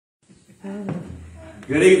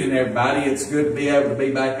Good evening, everybody. It's good to be able to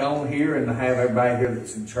be back on here and to have everybody here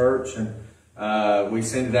that's in church. And we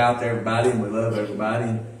send it out to everybody, and we love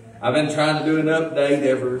everybody. I've been trying to do an update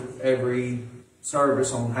every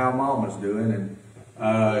service on how Mama's doing,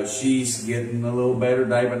 and she's getting a little better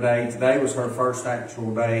day by day. Today was her first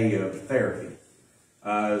actual day of therapy.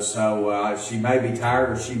 So she may be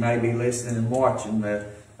tired, or she may be listening and watching.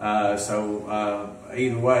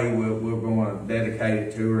 Either way, we're going to dedicate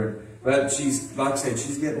it to her. But she's, like I said,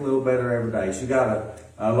 she's getting a little better every day. She's got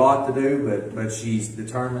a lot to do, but she's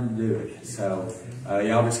determined to do it. So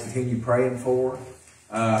y'all just continue praying for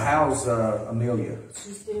her. How's Amelia?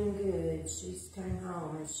 She's doing good. She's came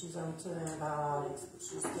home and she's on 2 antibiotics, but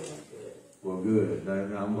she's doing good. Well, good.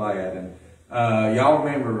 I'm glad. And y'all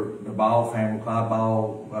remember the Ball family, Clyde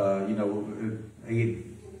Ball? You know, he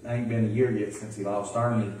ain't been a year yet since he lost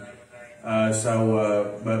Ernie.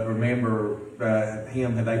 But remember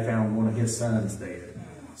they found one of his sons dead,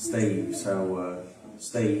 Steve. So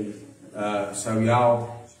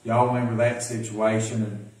y'all remember that situation,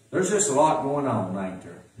 and there's just a lot going on, ain't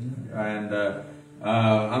there? And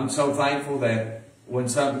I'm so thankful that when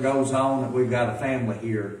something goes on, that we've got a family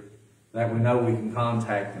here that we know we can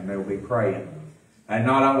contact, and they'll be praying. And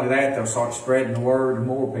not only that, they'll start spreading the word, and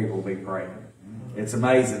more people will be praying. It's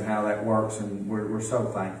amazing how that works, and we're so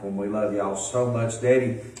thankful, and we love y'all so much.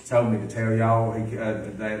 Daddy told me to tell y'all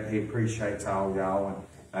that he appreciates all y'all,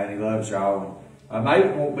 and he loves y'all. And maybe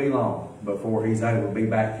it won't be long before he's able to be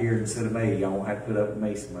back here instead of me. Y'all won't have to put up with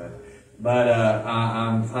me so much. But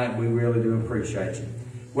I think we really do appreciate you.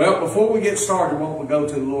 Well, before we get started, won't we go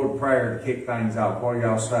to the Lord in prayer to kick things off? What do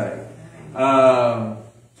y'all say?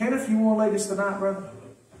 Kenneth, you want to lead us tonight, brother?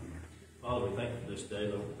 Father, we thank you for this day,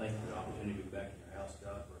 Lord. We thank you for the opportunity to be back in your house,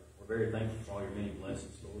 God. We're very thankful for all your many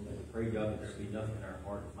blessings, Lord. And we pray, God, that there be nothing in our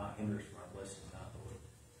heart that might hinder us from our blessings tonight, Lord.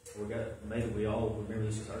 Lord God, may that we all remember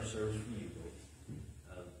this is our service for you, Lord.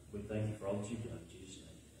 We thank you for all that you've done. In Jesus'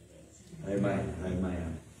 name, amen.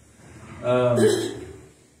 Amen. Amen.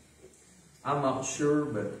 I'm not sure,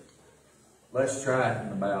 but let's try it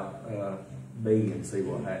in about B and see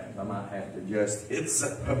what happens. I might have to adjust it. So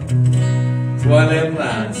it's one of them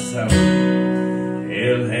lines. So,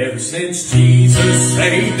 well, ever since Jesus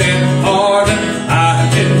saved and pardoned,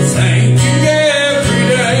 I've been thanking every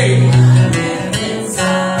day.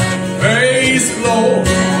 Praise the Lord.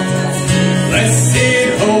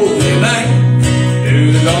 Blessed holy name.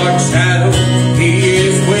 Through the dark shadow, He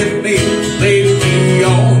is with me. Lead me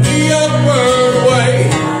on the upward way.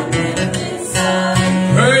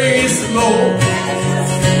 Praise the Lord.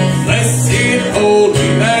 Blessed holy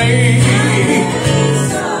name.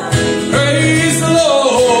 Praise the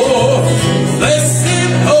Lord.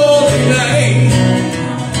 Blessed holy name.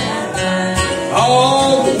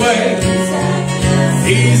 All the way,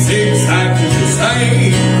 He's exactly the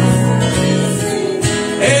same.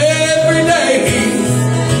 Every day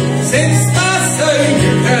since my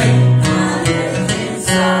Savior came.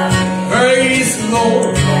 Praise the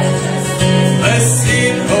Lord.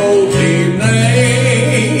 Blessed holy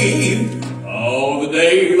name. All the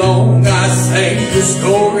day long I sang the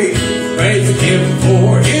story, praising Him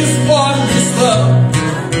for His wondrous love.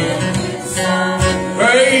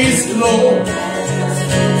 Praise the Lord.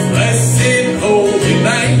 Blessed holy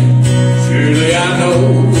name. Surely I know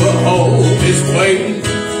a hope is waiting,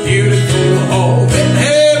 beautiful home in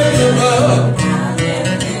heaven above.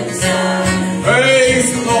 Praise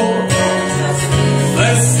the Lord.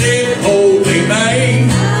 Blessed holy name.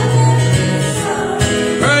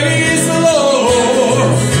 Praise the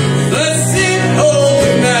Lord. Blessed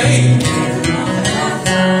holy name.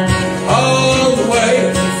 All the way,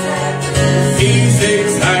 He's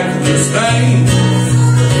exactly the same.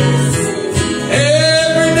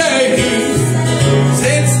 Every day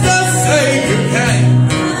since the Savior came.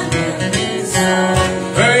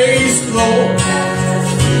 Praise the Lord.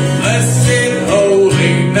 Blessed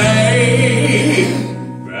holy name.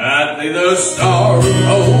 Brightly the star of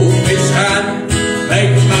hope is shining,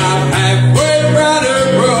 making my pathway brighter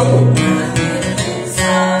grow.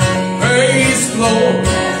 Praise the Lord.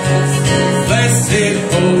 Blessed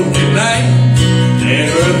holy name.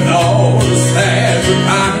 Never thought of sad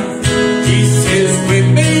repining. Jesus is with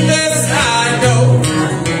me, thus I know.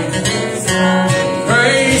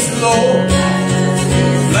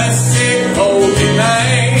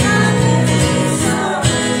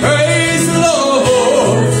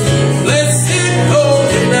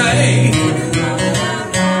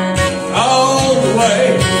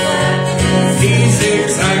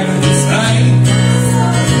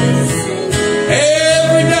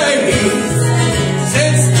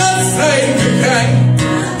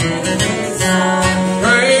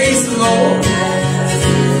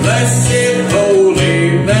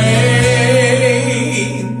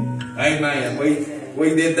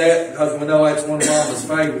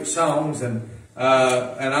 favorite songs, and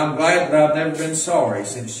I'm glad that I've never been sorry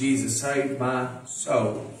since Jesus saved my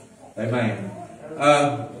soul. Amen.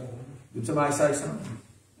 Did somebody say something?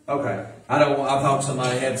 Okay. I thought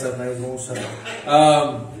somebody had something they was going to say.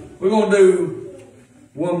 We're going to do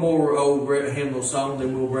one more old hymnal song,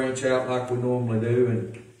 then we'll branch out like we normally do,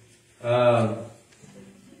 and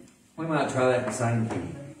we might try that in the same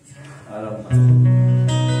key. I don't know.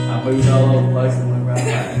 I moved all over the place and went right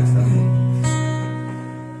back.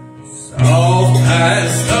 Soft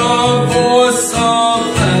as the voice of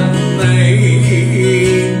an angel,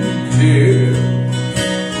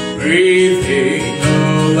 breathing a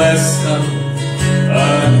lesson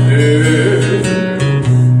anew.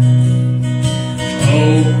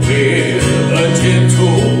 Oh, with a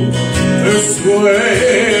gentle persuasion,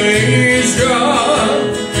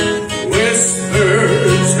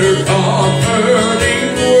 whispers her comforting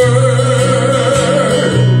word.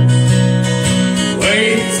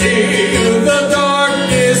 Wait till the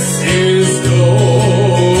darkness is over.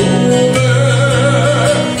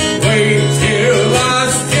 Wait till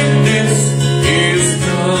life's tempest is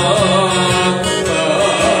done.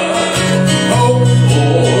 Hope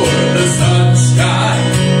for the sunshine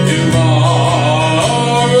tomorrow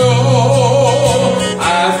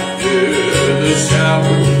after the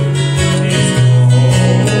shower is gone.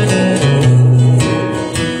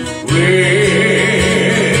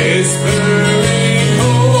 Whispering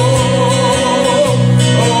home,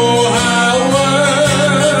 oh how welcome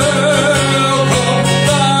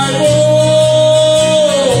thy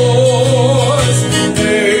voice,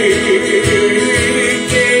 making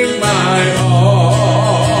my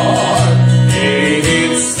heart in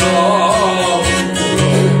its sorrow.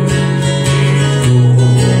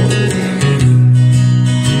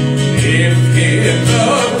 If in the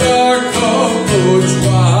dark of the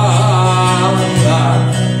twilight,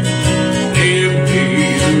 if be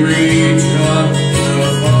the region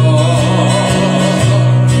afar,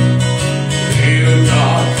 will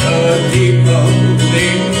not the deep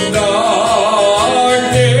opening darkness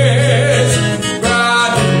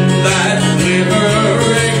brighten that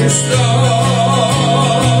glimmering star?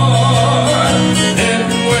 And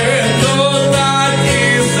when the light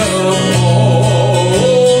is upon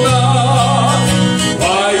us,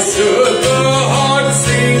 why should the heart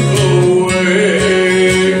sink away?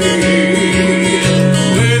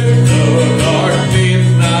 When the dark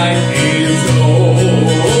midnight is over,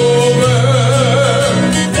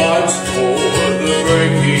 watch for the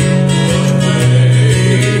breaking of day.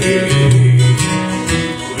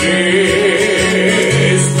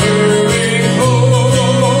 Whispering home,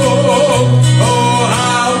 oh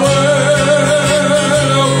how welcome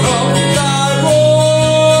thy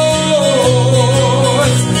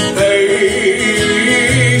voice, making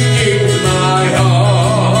my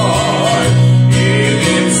heart in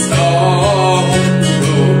its sorrow.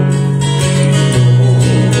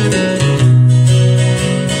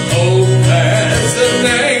 Hope as an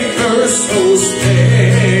anchor so steadfast,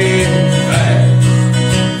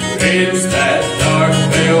 bids that dark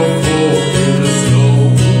veil for the snow.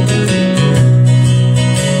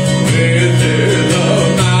 Whither the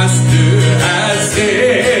Master has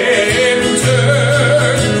entered,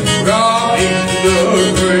 robbing the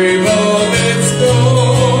grave of its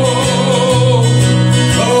gold.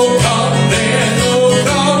 Oh come then, oh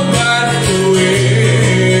come at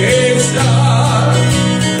which star,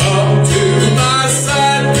 come to my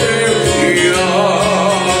side where we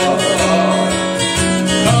are.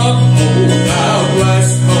 Come, oh thou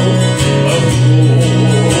blessed hope of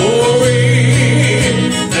glory,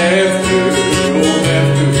 never, oh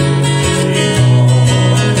never depart.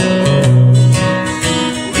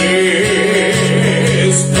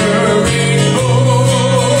 Whispering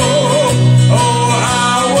home, oh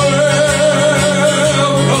how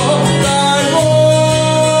welcome thy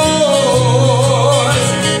voice,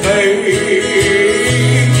 making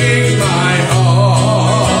my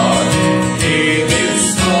heart in its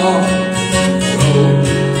sorrow.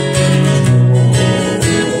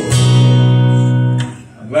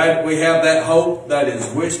 I'm glad we have that hope that is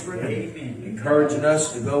whispering and encouraging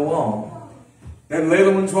us to go on. Them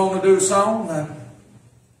little ones want to do a song.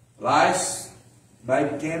 Lice,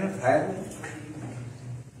 Baby Kenneth, Hadley.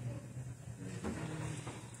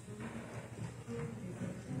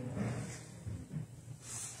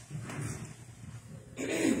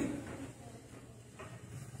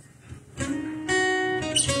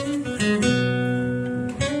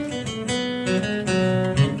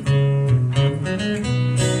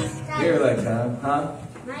 Here they come, huh?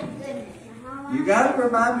 My goodness. How You got to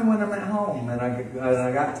remind me when I'm at home and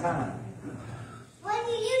I got time. Well,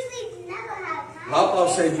 you usually never have time.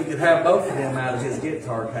 Papa said you could have both of them out of his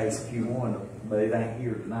guitar case if you wanted them, but it ain't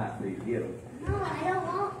here tonight for you to get them. No, I don't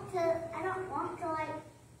want to. I don't want to like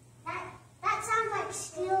that. That sounds like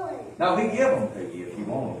stealing. No, he give them to you if you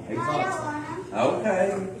want them. No, I don't want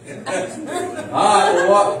them. Okay. All right.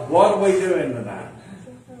 Well, what are we doing tonight?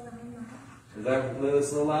 Is that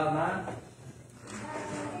this little light night?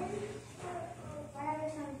 Whatever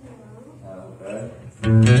sounds wrong. Okay.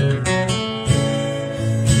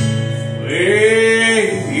 Well,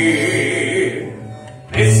 yeah,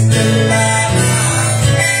 it's the light.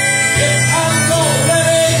 Yes, I'm gonna let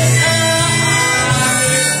it shine.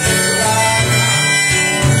 It's the light.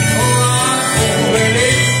 Oh, I'm gonna let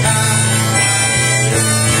it shine.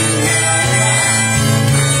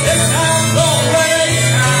 Yes, I'm gonna let it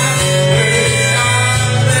shine. Let it shine,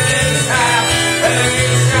 let it shine, let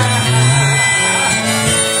it shine.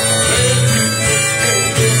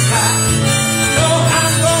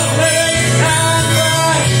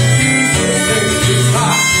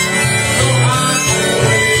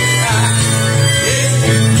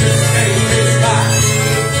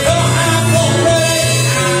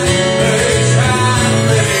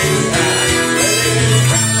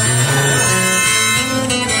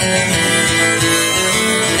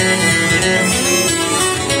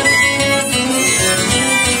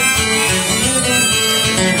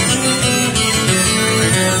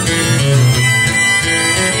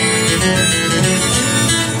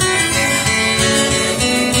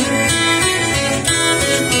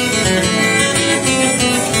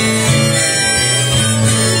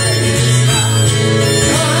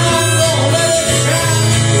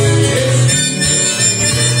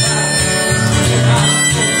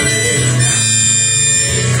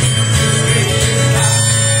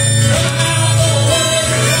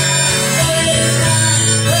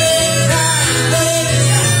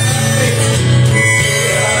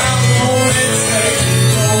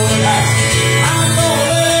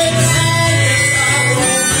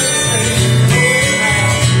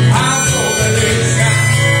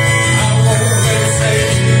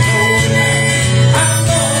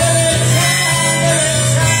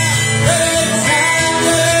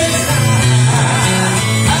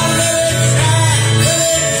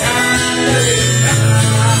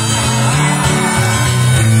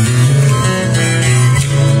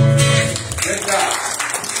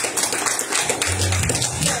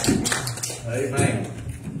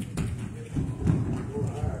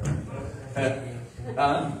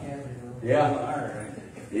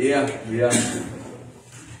 Yeah.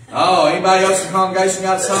 Oh, anybody else in the congregation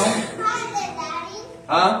got a song? Daddy.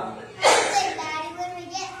 Huh? Daddy, when we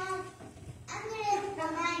get home, I'm going to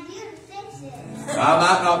remind you to fix it. I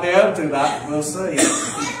might not be able to, but we'll see.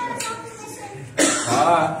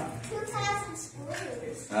 Alright. 2,000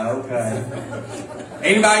 screws. Okay.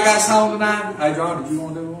 Anybody got a song tonight? Hey, John, did you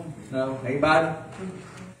want to do one? No? Anybody?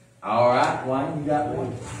 Alright, Wayne, you got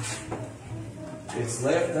one. It's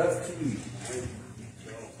left up to you.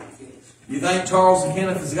 You think Charles and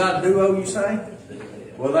Kenneth has got a duo, you say?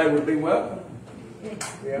 Well, they would be welcome.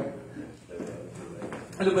 Yeah.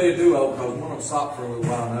 It'll be a duo because one will stop for a little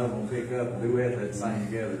while and the other will pick up and duet that sing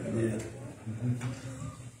together. Yeah.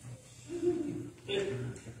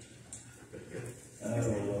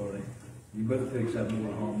 Oh, Lordy. You better pick something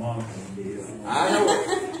with a harmonica and deal. I know it.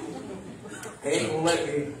 He ain't gonna let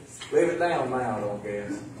me live it down now, I don't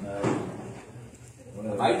guess. No. I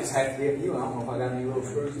might just have to give you. I don't know if I got any little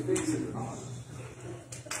screws to fix it or not.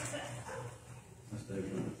 Let's do it.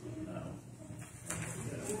 No.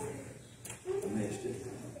 I missed it.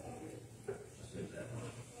 Let's do that one.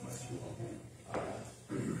 All right.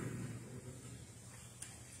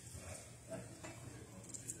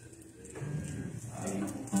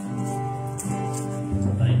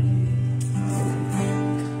 Thank you.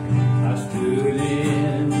 I stood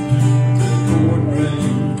in the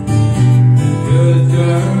courtroom. Good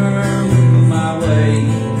girl, my way.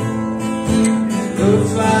 It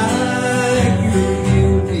looks like you're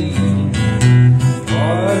guilty.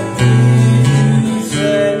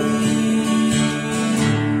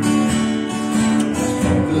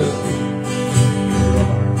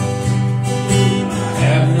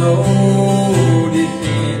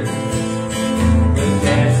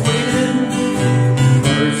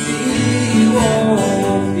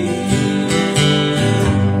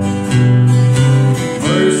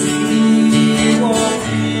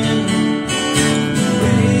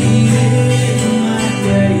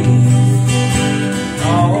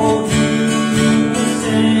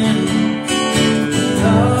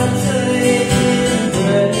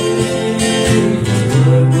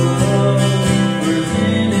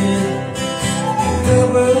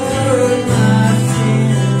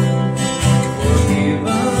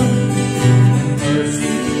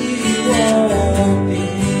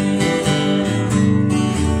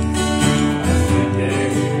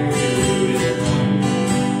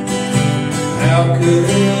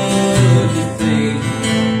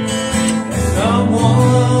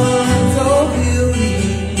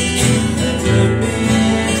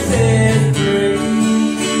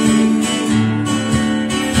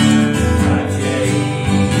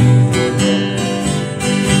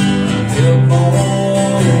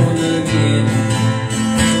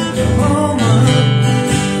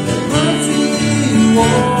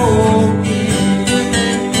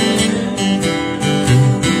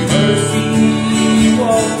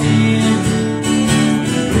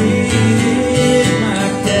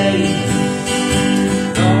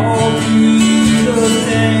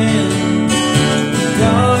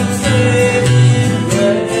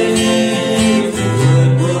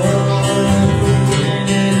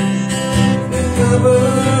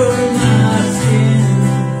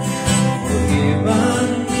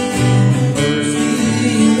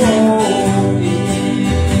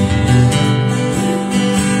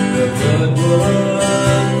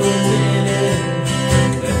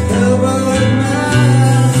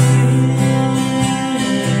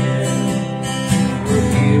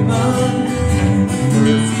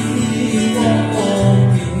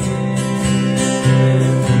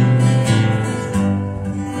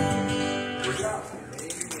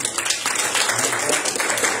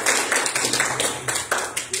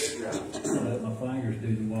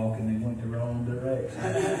 own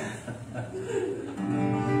direction.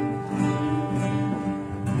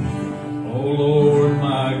 Oh Lord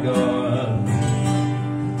my God,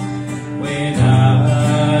 when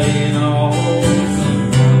I in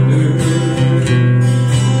awesome wonder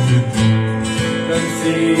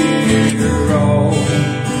consider all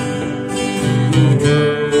the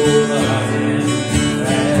world thy hand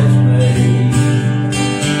has made,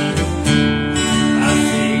 I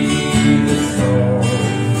see the stars,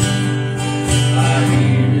 I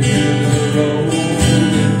hear the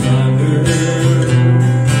rolling thunder,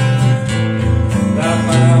 thy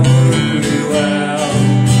power throughout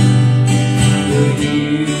the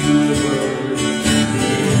universe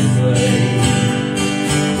displayed.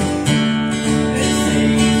 And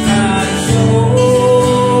sing my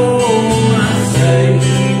soul, my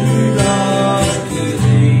Savior God, to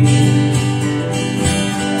thee.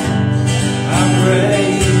 I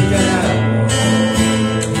praise thou, Lord.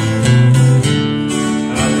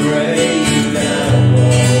 I praise thou,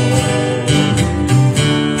 Lord.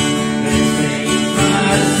 And sing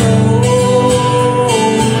my soul,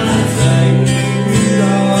 my Savior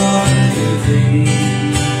God, to thee.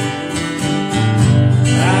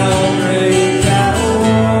 How great thou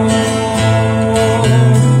art,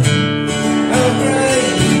 how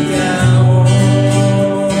great thou art.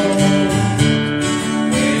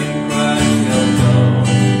 When Christ shall come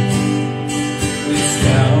with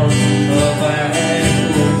shout of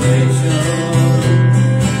acclamation,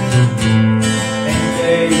 and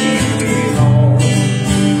take me home,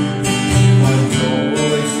 what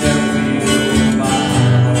joy shall fill my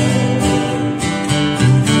heart.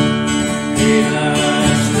 Then I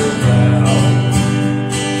shall bow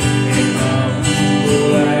in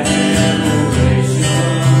humble adoration,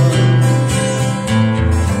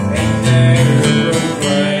 and there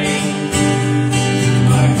proclaim,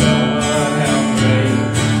 my God, how great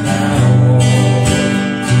thou art.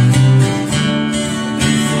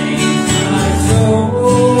 Sing my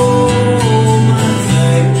soul, my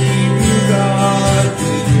Savior God,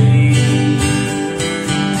 to thee.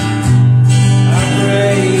 How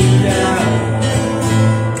great thou art,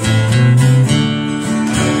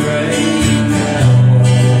 how great thou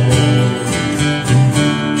art.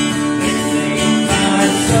 Sing my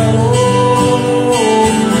soul,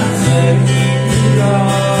 my Savior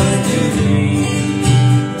God, to thee.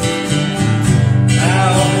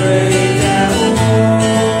 How great thou art,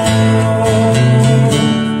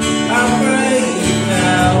 how great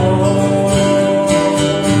thou art,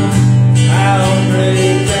 how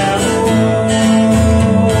great thou art,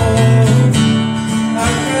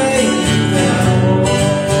 how great thou art.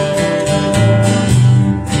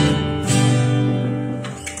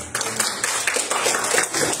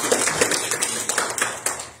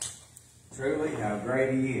 Truly, how great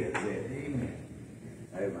He is. Amen.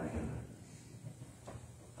 Amen.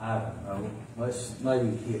 I don't know. Let's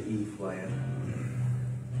maybe hit E flat.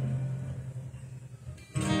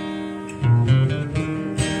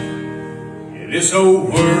 This old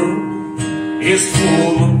world is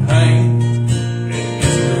full of pain and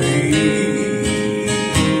misery,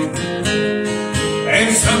 and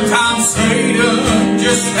sometimes Satan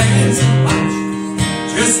just stands and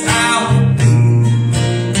watches just how it be.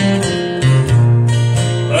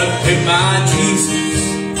 But with my Jesus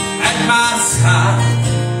at my side,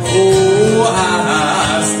 oh,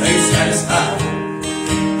 I stay satisfied,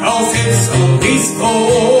 'cause it's so peaceful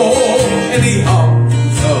in the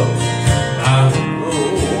arms of my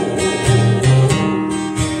Lord.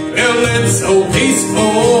 Well, it's so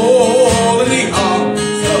peaceful in the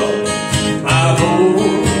arms of my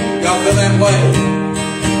Lord. Y'all feel that way?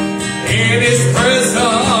 In His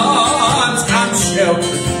presence I'm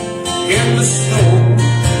sheltered in the storm.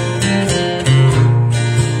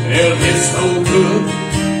 Well, it's so good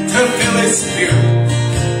to feel His Spirit,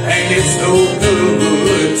 and it's so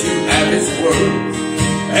good to have His Word,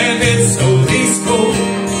 and it's so peaceful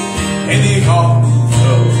in the arms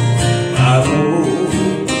of my Lord.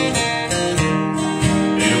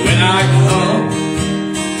 And when I come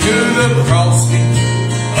to the crossing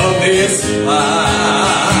of this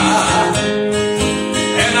life,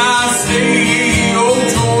 and I see old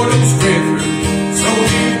Jordan's river so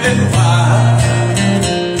deep and wide,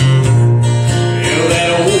 well, that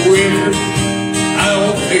old river I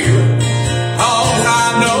don't fear, 'cause I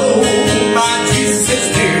know my Jesus is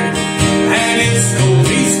near, and it's so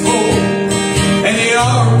peaceful in the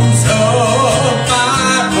arms of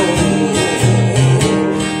my Lord.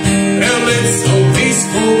 Well, it's so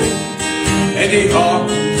peaceful in the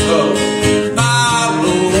arms of my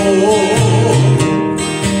Lord.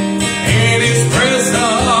 In His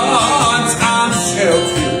presence I'm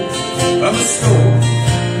sheltered from the storm.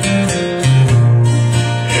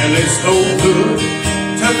 And it's so good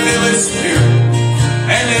to feel His Spirit.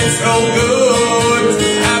 And it's so good to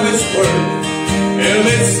have His Word. And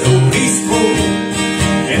it's so peaceful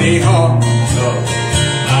in the arms of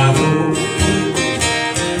my Lord.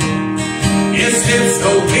 Yes, it's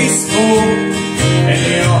so peaceful in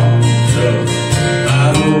the arms of my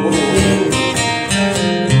Lord.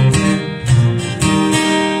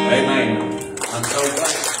 Amen. I'm so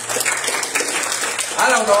thankful. I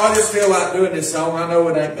don't know, I just feel like doing this song. I know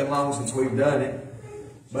it ain't been long since we've done it.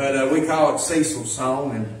 But we call it Cecil's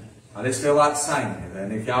song, and I just feel like singing it.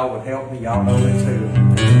 And if y'all would help me, y'all know it too.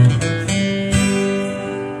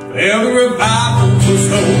 Well, the revival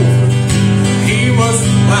was over. He was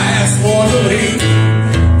the last one to leave.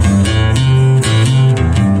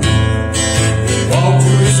 He walked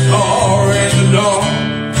to his car in the dark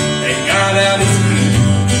and got out his key.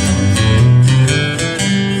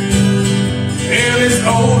 In his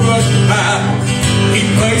old rugged Bible, he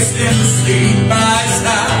placed in the seat by his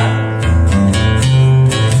side.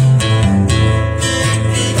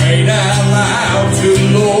 He prayed out loud to the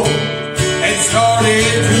Lord and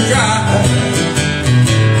started to drive.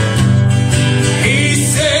 He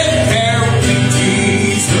said, "Carry me,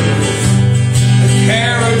 Jesus,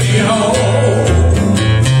 carry me home."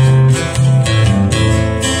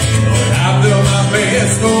 Lord, I've done my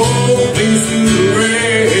best, oh, please do the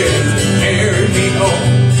rest, carry me home.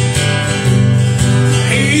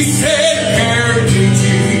 He said, "Carry me,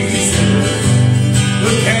 Jesus,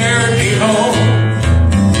 carry me home."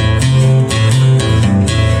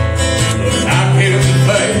 Lord, I kept the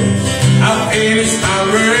faith, I finished my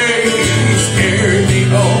race, carry me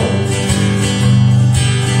home.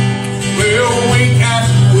 Well, week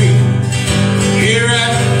after week, year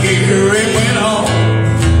after year, it went on.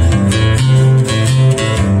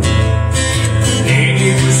 Then he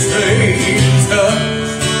was straight in touch,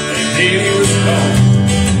 and then he was gone.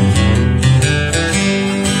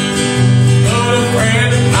 But a friend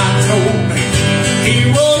of mine told me he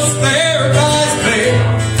was there by his bed.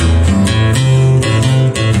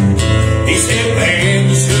 He said, "Man,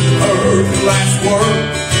 you should have heard the last word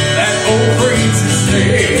that old preacher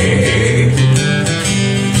said."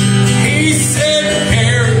 He said,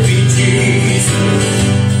 "Carry me, Jesus,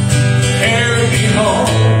 carry me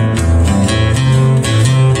home."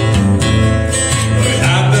 But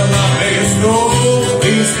I've done my best, oh,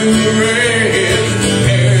 please do the rest,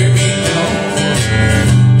 carry me home.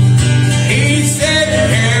 He said,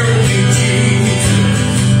 "Carry me, Jesus,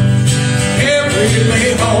 carry me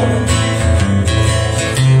home."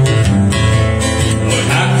 Lord,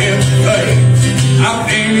 I kept the faith, I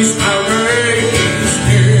finished my race,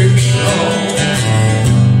 carry me home.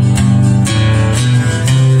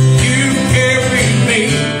 You carried me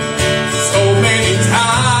so many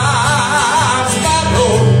times, my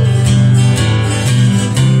Lord.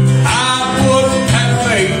 I wouldn't have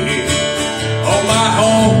made it on my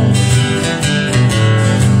own.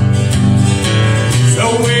 So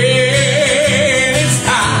when it's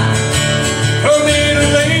time for me to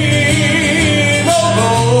leave, oh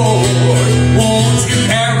Lord, won't you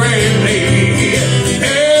carry me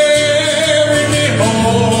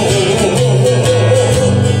home?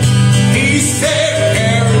 He said,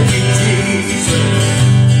 "Carry me, Jesus,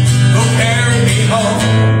 oh, carry me home."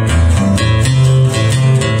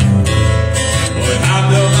 Lord, I've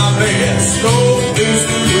done my best, so please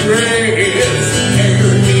do the rest,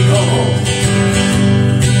 carry me home.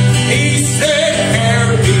 He said,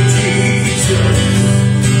 "Carry me, Jesus,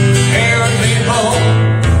 carry me home."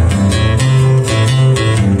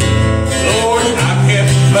 Lord, I kept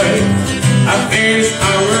the faith, I finished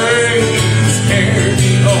my race, carry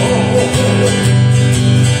me home.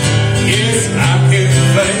 Yes, I kept the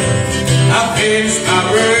faith, I finished my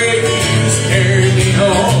race, carry me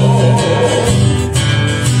home.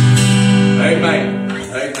 Amen.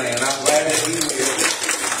 Amen. I'm glad that He will.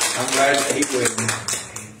 I'm glad that He will.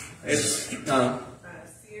 It's,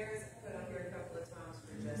 Sierra's put up here a couple of times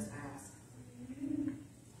for Just Ask.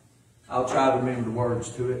 I'll try to remember the words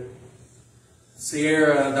to it.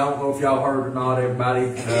 Sierra, I don't know if y'all heard or not, everybody.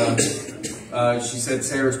 She said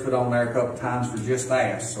Sarah's put on there a couple times for Just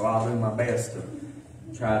Ask, so I'll do my best to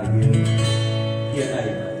try to get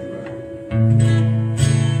it.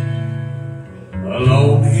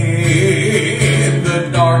 Alone in the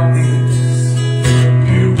darkness,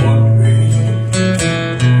 you're wondering,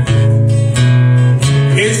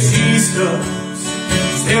 is Jesus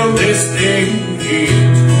still listening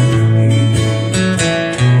here to me?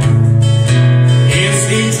 Is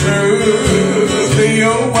He truly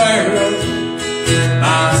aware of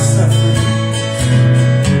my suffering?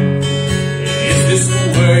 Is this the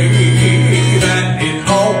way that it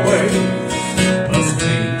all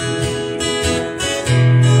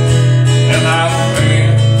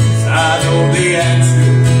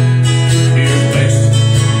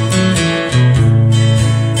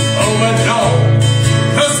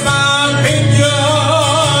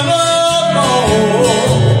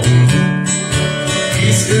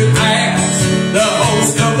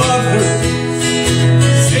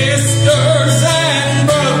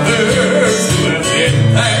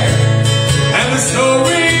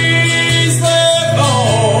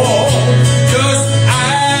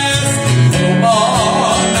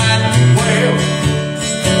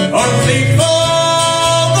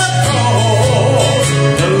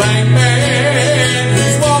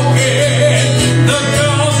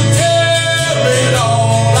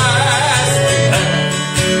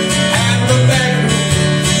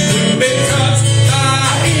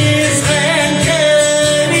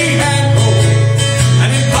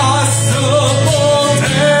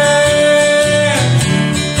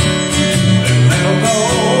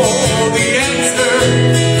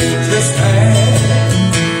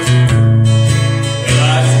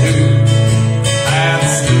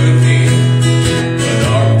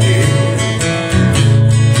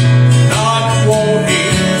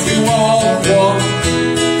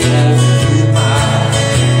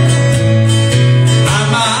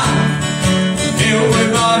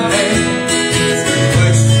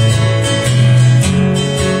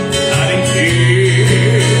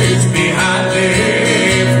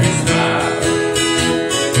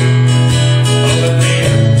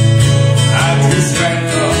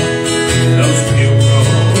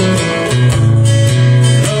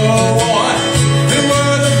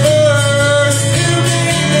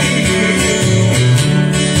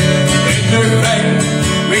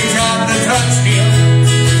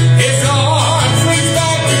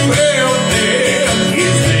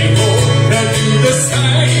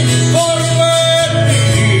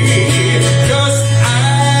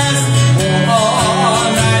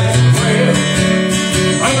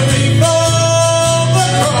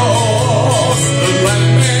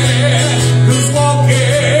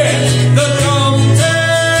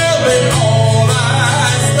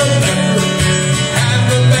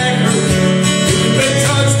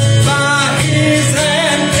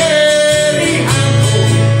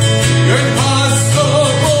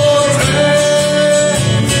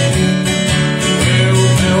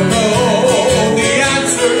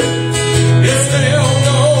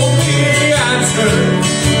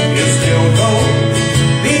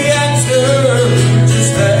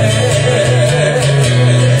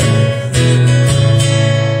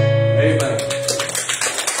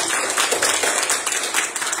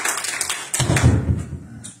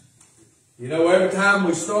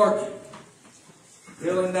we start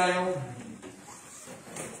drilling down,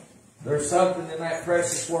 there's something in that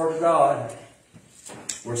precious Word of God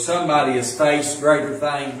where somebody has faced greater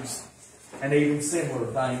things and even similar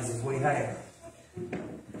things as we have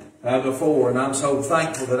before. And I'm so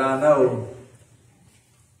thankful that I know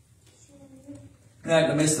that in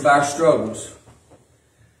the midst of our struggles,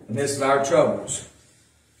 in the midst of our troubles,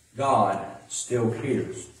 God still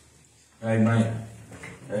cares. Amen.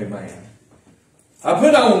 Amen. I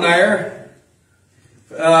put on there,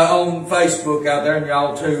 on Facebook out there, and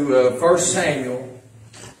y'all too, 1 Samuel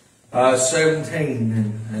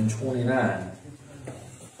 17 and 29.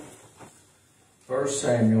 1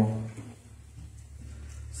 Samuel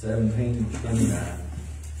 17 and 29.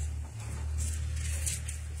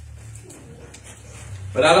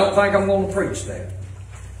 But I don't think I'm going to preach that.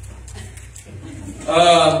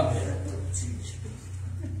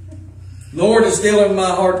 Lord is dealing in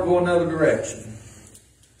my heart to go another direction.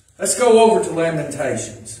 Let's go over to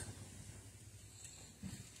Lamentations.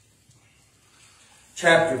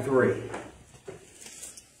 Chapter 3.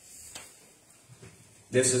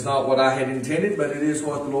 This is not what I had intended, but it is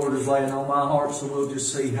what the Lord is laying on my heart, so we'll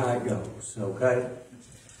just see how it goes, okay?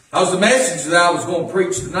 Because the message that I was going to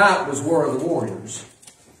preach tonight was War of the Warriors.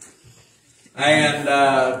 And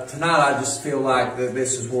tonight I just feel like that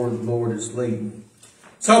this is where the Lord is leading.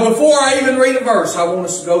 So before I even read a verse, I want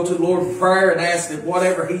us to go to the Lord in prayer and ask that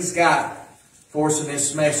whatever He's got for us in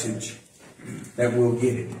this message, that we'll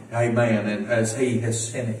get it. Amen. And as He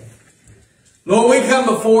has sent it. Lord, we come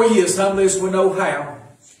before You as humbly as we know how.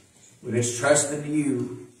 We just trust in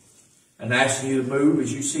You and asking You to move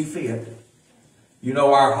as You see fit. You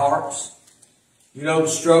know our hearts. You know the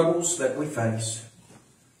struggles that we face.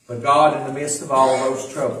 But God, in the midst of all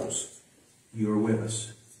those troubles, You are with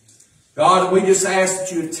us. God, we just ask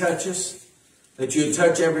that You would touch us, that You would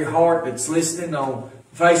touch every heart that's listening on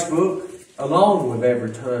Facebook, along with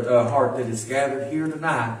every heart that is gathered here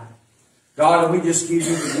tonight. God, and we just give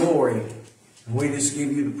You the glory, and we just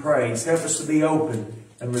give You the praise. Help us to be open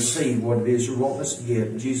and receive what it is You want us to get.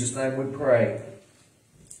 In Jesus' name we pray.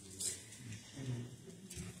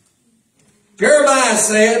 Jeremiah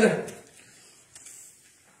said,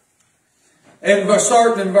 and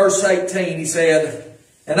starting in verse 18, he said,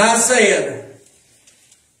 "And I said,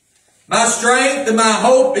 my strength and my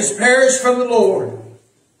hope is perished from the Lord.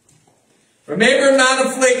 Remember mine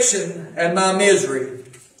affliction and my misery,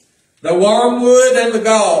 the wormwood and the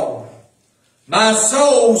gall. My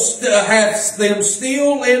soul hath them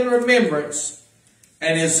still in remembrance,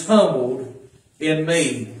 and is humbled in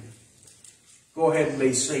me." Go ahead and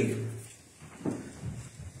be seated.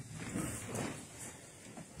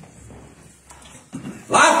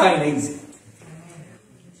 Life ain't easy.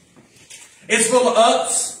 It's full of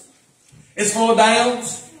ups. It's full of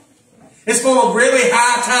downs. It's full of really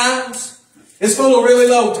high times. It's full of really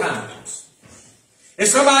low times. If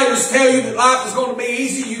somebody was to tell you that life is going to be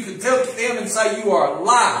easy, you could tell them and say you are a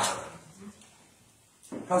liar.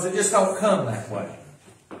 Because it just don't come that way.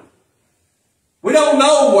 We don't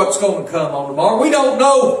know what's going to come on tomorrow. We don't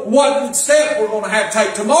know what step we're going to have to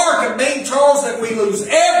take. Tomorrow could mean, Charles, that we lose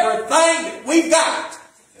everything that we've got.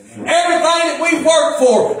 Everything that we've worked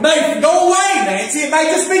for may go away, Nancy. It may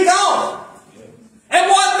just be gone. And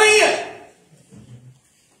what then?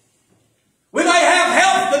 We may have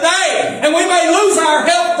health today, and we may lose our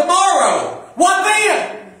health tomorrow. What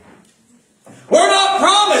then? We're not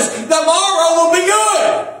promised tomorrow will be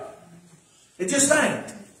good. It just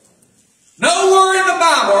ain't. Nowhere in the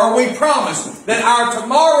Bible are we promised that our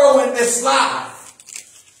tomorrow in this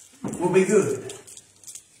life will be good.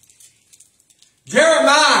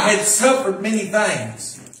 Jeremiah had suffered many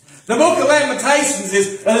things. The book of Lamentations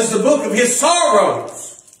is the book of his sorrows.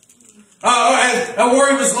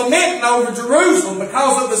 Where he was lamenting over Jerusalem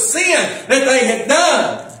because of the sin that they had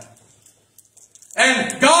done.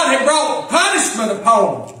 And God had brought punishment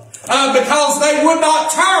upon them. Because they would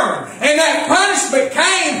not turn. And that punishment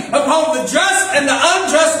came upon the just and the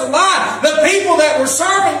unjust alike. The people that were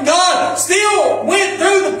serving God still went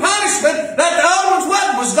through the punishment that the other ones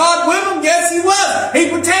wasn't. Was God with them? Yes, He was.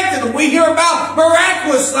 He protected them. We hear about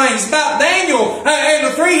miraculous things, about Daniel and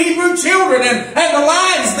the 3 Hebrew children and the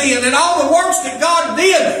lion's den and all the works that God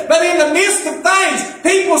did. But in the midst of things,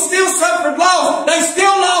 people still suffered loss. They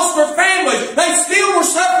still lost their families. They still were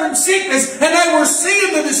suffering sickness, and they were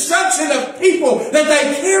seeing the destruction of people that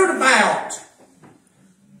they cared about.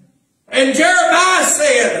 And Jeremiah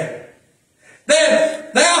said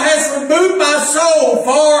that Thou hast removed my soul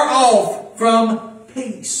far off from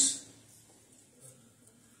peace.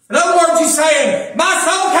 In other words, he's saying, my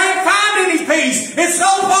soul can't find any peace. It's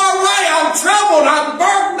so far away. I'm troubled. I'm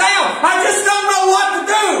burdened down. I just don't know what to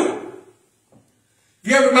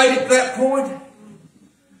ever made it to that point?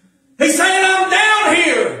 He's saying, I'm down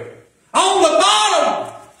here on the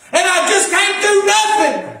bottom and I just can't do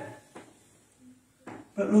nothing.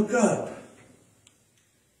 But look up.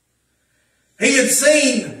 He had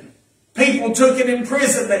seen people taken in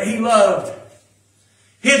prison that he loved.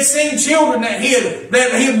 He had seen children that he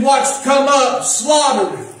had watched come up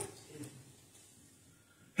slaughtered.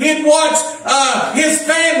 He had watched his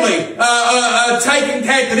family taken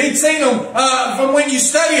captive. He'd seen them from when you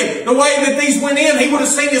study it, the way that these went in. He would have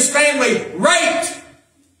seen his family raped,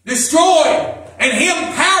 destroyed, and him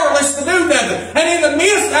powerless to do nothing. And in the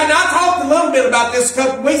midst, and I talked a little bit about this a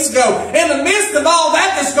couple of weeks ago, in the midst of all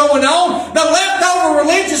that that's going on, the leftover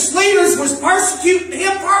religious leaders was persecuting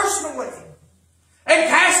him personally and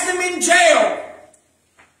casting him in jail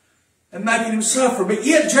and making him suffer. But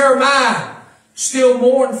yet Jeremiah still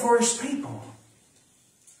mourned for his people,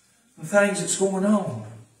 the things that's going on.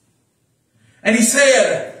 And he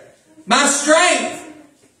said, my strength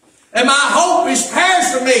and my hope is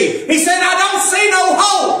perished from me. He said, I don't see no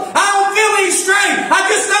hope. I don't feel any strength. I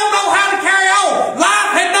just don't know how to carry on.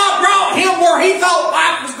 Life had not brought him where he thought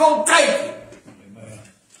life was going to take him.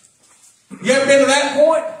 You ever been to that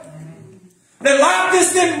point? That life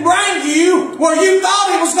just didn't bring you where you thought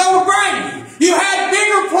it was going to bring you. You had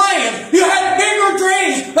bigger plans. You had bigger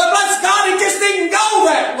dreams. But bless God, it just didn't go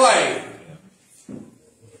that way.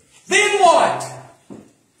 Then what?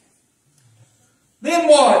 Then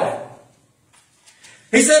what?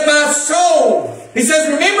 He said, my soul. He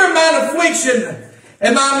says, remember mine affliction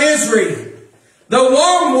and my misery. The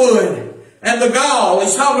wormwood and the gall.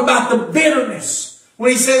 He's talking about the bitterness.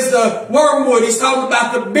 When he says the wormwood, he's talking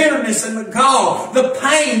about the bitterness and the gall, the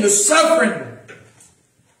pain, the suffering.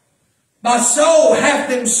 My soul hath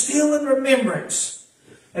them still in remembrance,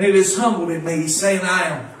 and it is humbled in me. He's saying, I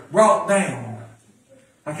am brought down.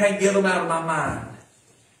 I can't get them out of my mind.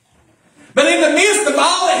 But in the midst of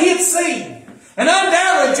all that he had seen, and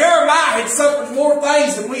undoubtedly Jeremiah had suffered more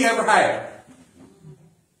things than we ever had.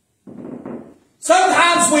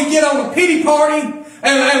 Sometimes we get on a pity party,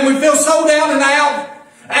 and we feel so down and out,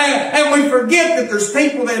 and we forget that there's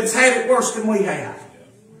people that have had it worse than we have.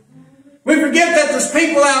 We forget that there's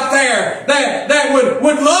people out there that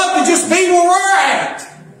would love to just be where we're at.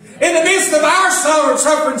 In the midst of our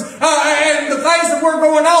sufferings and the things that we're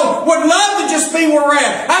going on, would love to just be where we're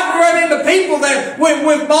at. I've run into people that,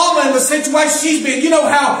 with Mama in the situation she's been, you know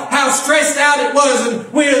how stressed out it was,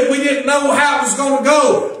 and we didn't know how it was going to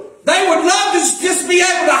go. They would love to just be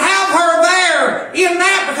able to have her there in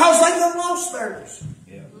that because they done lost theirs.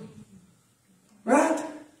 Yeah. Right?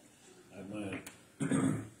 Amen.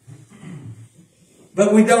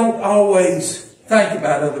 But we don't always think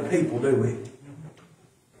about other people, do we?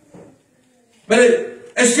 But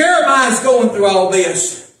as Jeremiah is going through all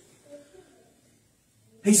this,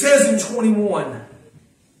 he says in 21,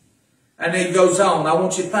 and he goes on, I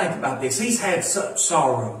want you to think about this. He's had such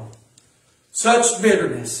sorrow, such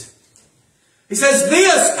bitterness. He says,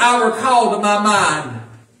 this I recall to my mind,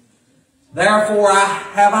 therefore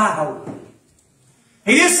have I hope.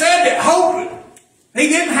 He just said that hope, he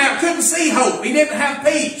couldn't see hope. He didn't have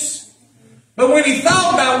peace. But when he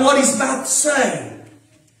thought about what he's about to say,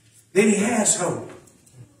 then he has hope.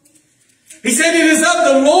 He said, it is of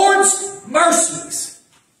the Lord's mercies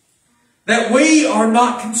that we are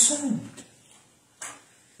not consumed,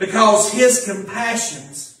 because his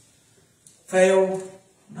compassions fail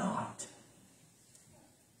not.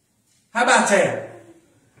 How about that?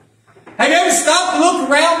 Have you ever stopped to look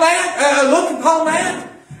around that, look upon that?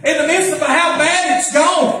 In the midst of how bad it's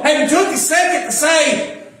gone, have you took a second to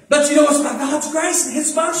say, but you know, it's by God's grace and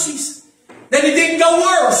his mercies that it didn't go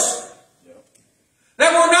worse.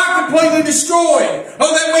 That we're not completely destroyed, or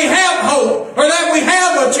that we have hope, or that we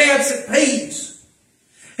have a chance at peace.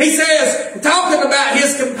 He says, talking about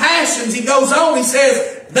his compassions, he goes on, he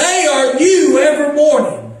says, they are new every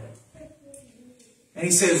morning. And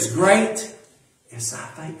he says, great is thy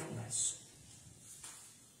faithfulness.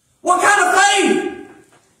 What kind of faith?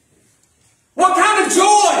 What kind of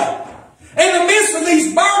joy? In the midst of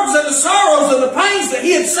these burdens and the sorrows and the pains that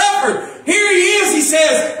he had suffered, here he is, he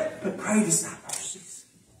says, but great is thy mercies.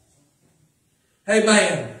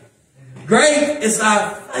 Amen. Great is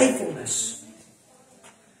thy faithfulness.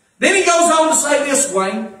 Then he goes on to say this,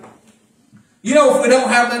 Wayne. You know, if we don't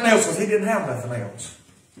have nothing else, because he didn't have nothing else.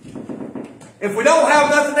 If we don't have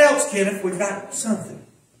nothing else, Kenneth, we've got something.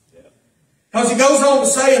 Because he goes on to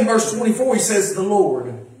say in verse 24, he says, the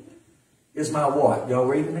Lord is my what? Y'all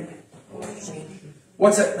reading it?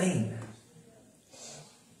 What's that mean?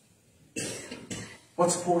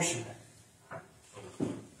 What's a portion?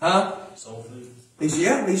 Huh? Soul food. He's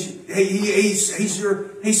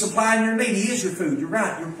supplying your need. He is your food. You're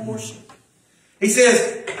right, your portion. He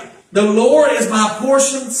says, the Lord is my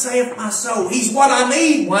portion, saith my soul. He's what I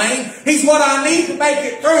need, Wayne. He's what I need to make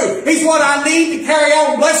it through. He's what I need to carry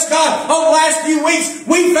on. Bless God. Over the last few weeks,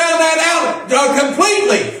 we found that out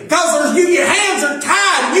completely. Because your hands are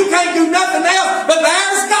tied. And you can't do nothing else. But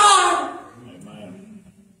there's God. Amen.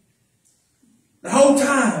 The whole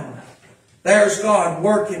time, there's God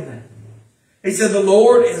working. He said, the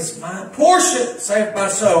Lord is my portion, saith my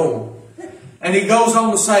soul. And he goes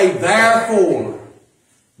on to say, therefore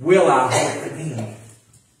will I hope in him.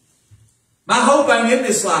 My hope ain't in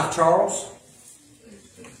this life, Charles.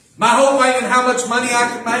 My hope ain't in how much money I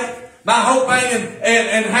can make. My hope ain't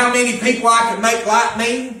in how many people I can make like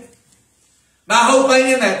me. My hope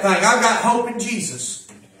ain't in that thing. I've got hope in Jesus.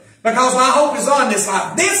 Because my hope is on this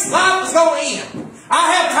life. This life is going to end.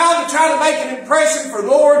 I have time to try to make an impression for the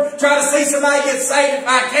Lord, try to see somebody get saved if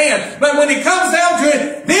I can. But when it comes down to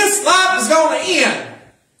it, this life is going to end.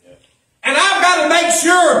 And I've got to make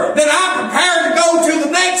sure that I'm prepared to go to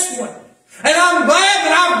the next one. And I'm glad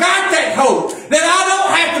that I've got that hope. That I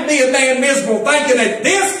don't have to be a man miserable thinking that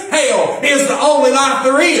this hell is the only life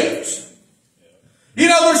there is. You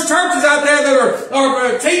know, there's churches out there that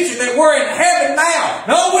are teaching that we're in heaven now.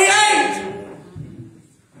 No, we ain't.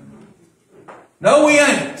 No, we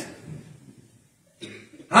ain't.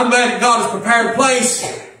 I'm glad that God has prepared a place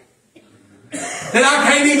that I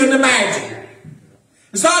can't even imagine.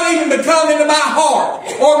 It's not even become into my heart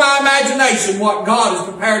or my imagination what God has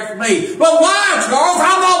prepared for me. But why, Charles?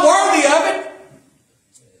 I'm not worthy of it.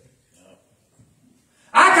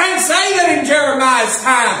 I can't say that in Jeremiah's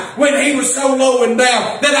time when he was so low and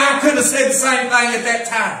down that I could have said the same thing at that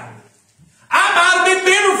time. I might have been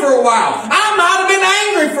bitter for a while. I might have been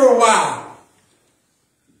angry for a while.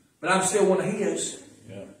 But I'm still one of his.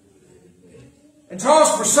 Yeah. And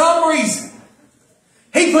Charles, for some reason,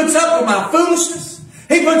 he puts up with my foolishness.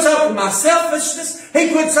 He puts up with my selfishness. He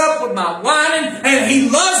puts up with my whining. And he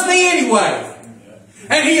loves me anyway.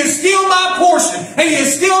 And he is still my portion. And he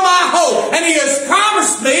is still my hope. And he has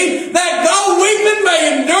promised me that though weeping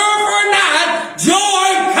may endure for a night,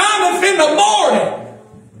 joy cometh in the morning.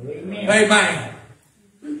 Amen.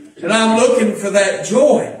 Amen. And I'm looking for that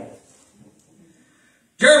joy.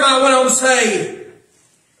 Jeremiah went on to say,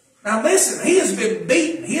 now listen, he has been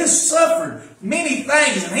beaten. He has suffered many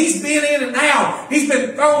things. And he's been in and out. He's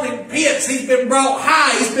been thrown in pits. He's been brought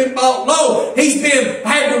high. He's been brought low. He's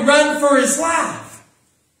had to run for his life.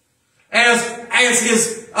 As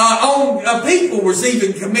his own people was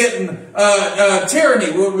even committing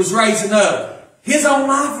tyranny, was raising up. His own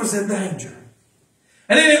life was in danger.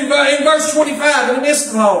 And then in verse 25, in the midst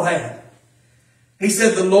of all that, he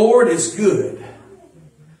said, the Lord is good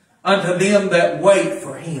unto them that wait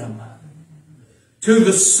for him, to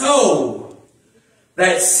the soul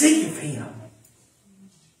that seeketh him.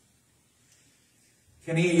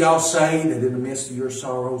 Can any of y'all say that in the midst of your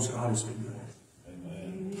sorrows, God has been good?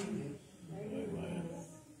 Amen.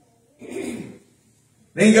 Amen.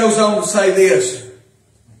 Then he goes on to say this.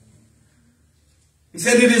 He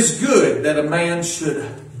said, it is good that a man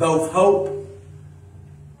should both hope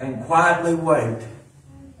and quietly wait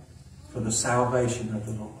for the salvation of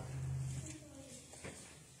the Lord.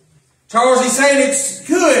 Charles, he's saying it's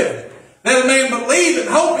good that a man believe and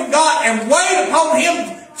hope in God and wait upon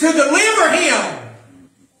him to deliver him.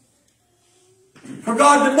 For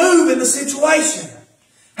God to move in the situation.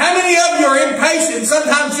 How many of you are impatient and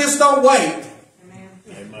sometimes just don't wait?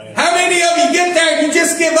 Amen. How many of you get there and you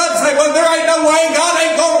just give up and say, well, there ain't no way, God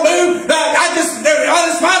ain't going to move. I just might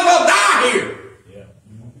as well die here. Yeah.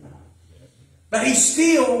 But he's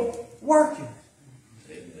still working.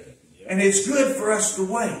 And it's good for us to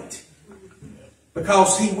wait.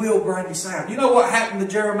 Because he will bring us out. You know what happened to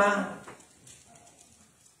Jeremiah?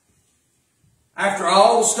 After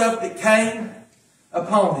all the stuff that came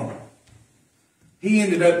upon him, he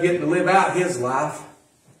ended up getting to live out his life.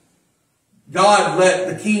 God let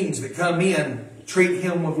the kings that come in treat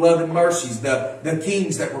him with love and mercies. The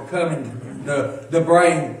kings that were coming to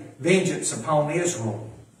bring vengeance upon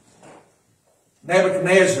Israel.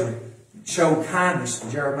 Nebuchadnezzar showed kindness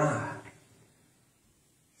to Jeremiah.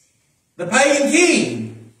 The pagan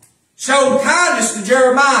king showed kindness to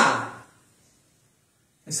Jeremiah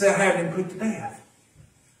instead of having him put to death.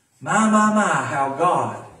 My, how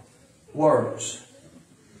God works.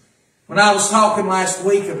 When I was talking last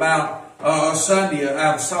week about Sunday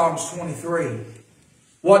out of Psalms 23,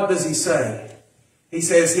 what does he say? He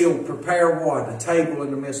says he'll prepare what? A table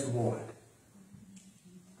in the midst of what?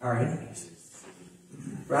 Our enemies.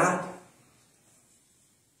 Right?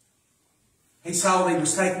 He saw that he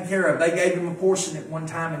was taken care of. They gave him a portion at one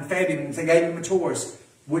time and fed him. They gave him a choice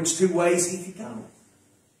which two ways he could go.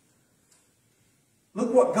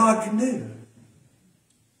 Look what God can do.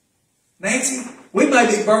 Nancy, we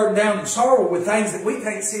may be burdened down in sorrow with things that we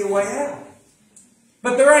can't see a way out.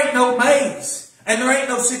 But there ain't no maze. And there ain't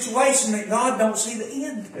no situation that God don't see the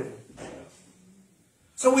end to.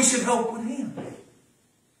 So we should hope with Him.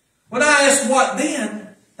 When I ask what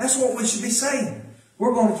then, that's what we should be saying.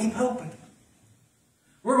 We're going to keep hoping.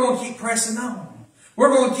 We're going to keep pressing on. We're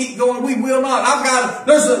going to keep going. We will not.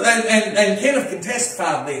 And Kenneth can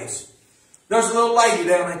testify to this. There's a little lady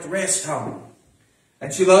down at the rest home.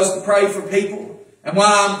 And she loves to pray for people. And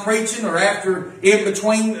while I'm preaching or after in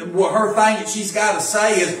between, her thing that she's got to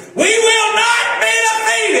say is, we will not be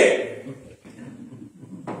defeated.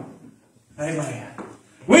 Amen.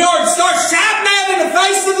 We are to start shouting that in the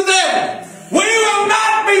face of the devil. We will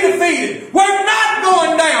not be defeated. We're not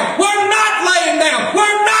going down. We're not laying down.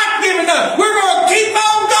 We're not giving up. We're going to keep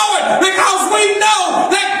on going because we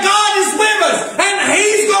know that God is with us and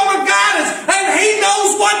He's going to guide us and He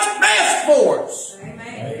knows what's best for us.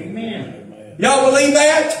 Amen. Y'all believe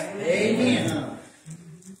that? Amen.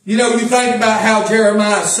 You know, you think about how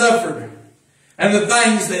Jeremiah suffered and the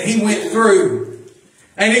things that he went through,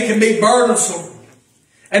 and it can be burdensome.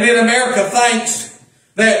 And then America thinks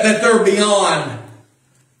that they're beyond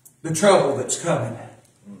the trouble that's coming.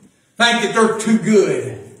 Think that they're too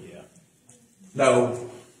good. Yeah. No.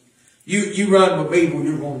 You run with evil,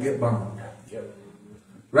 you're going to get burned. Yep.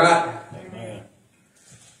 Right? Amen.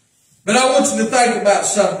 But I want you to think about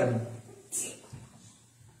something.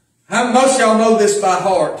 Most of y'all know this by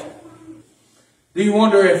heart. Do you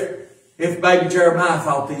wonder if baby Jeremiah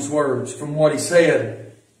thought these words from what he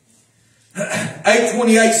said?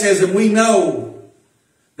 8:28 says, and we know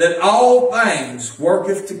that all things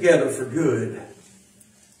worketh together for good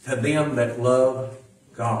to them that love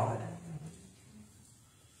God,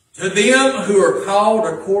 to them who are called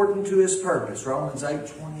according to His purpose. Romans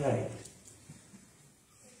 8:28.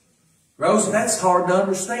 Rosa, that's hard to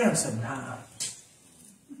understand sometimes.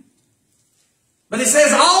 But it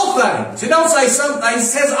says all things. It don't say some things. It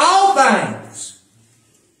says all things.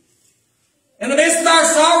 In the midst of our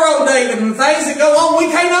sorrow, David, and the things that go on,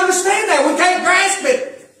 we can't understand that. We can't grasp it.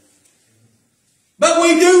 But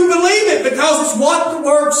we do believe it because it's what the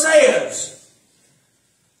Word says.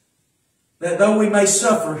 That though we may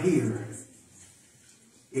suffer here,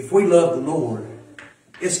 if we love the Lord,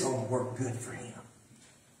 it's going to work good for Him.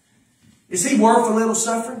 Is He worth a little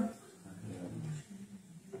suffering?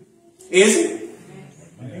 Is He?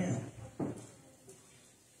 Amen.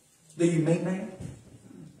 Do you mean that?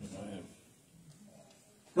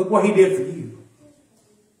 Look what He did for you.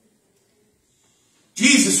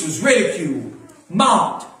 Jesus was ridiculed,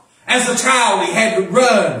 mocked. As a child, He had to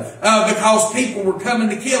run because people were coming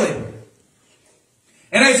to kill Him.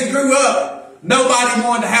 And as He grew up, nobody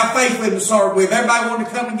wanted to have faith with Him to start with. Everybody wanted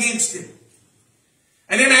to come against Him.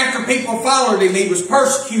 And then after people followed Him, He was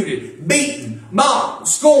persecuted, beaten, mocked,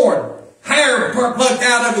 scorned, hair plucked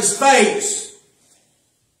out of His face,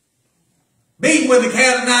 beaten with a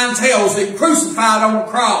cat of nine tails, and crucified on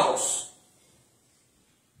the cross.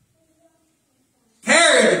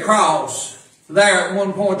 Carried the cross there at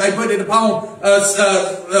one point. They put it upon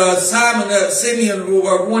Simeon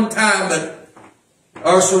one time,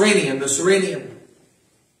 or Cyrenian, the Cyrenian.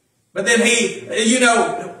 But then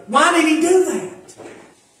why did He do that?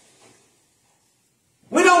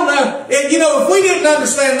 We don't know. If we didn't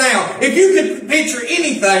understand now, if you could picture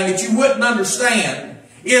anything that you wouldn't understand,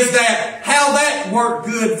 is that how that worked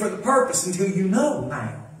good for the purpose until you know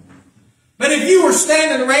now. But if you were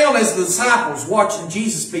standing around as the disciples watching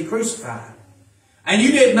Jesus be crucified, and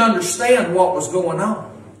you didn't understand what was going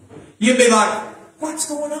on, you'd be like, what's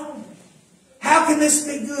going on? How can this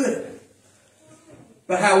be good?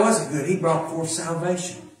 But how was it good? He brought forth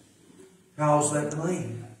salvation. Cause that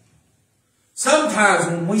believe. Sometimes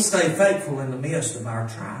when we stay faithful in the midst of our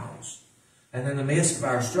trials and in the midst of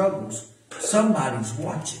our struggles, somebody's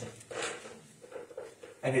watching.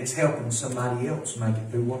 And it's helping somebody else make it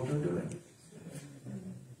through what they're doing.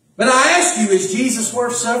 But I ask you, is Jesus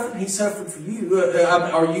worth suffering? He suffered for you.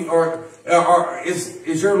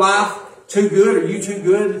 Is your life too good? Are you too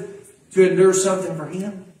good to endure something for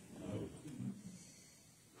Him?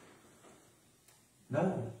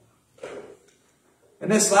 No. In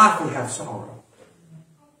this life we have sorrow.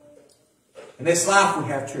 In this life we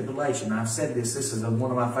have tribulation. I've said this is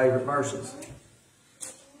one of my favorite verses.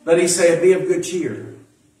 But He said, be of good cheer.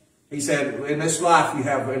 He said, in this world you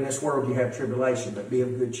have tribulation, but be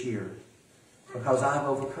of good cheer, because I have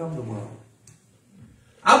overcome the world.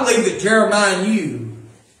 I believe that Jeremiah knew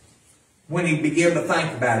when he began to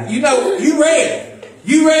think about it. You know, you read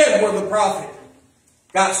where the prophet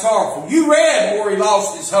got sorrowful. You read where he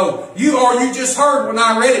lost his hope. You just heard when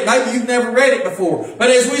I read it. Maybe you've never read it before. But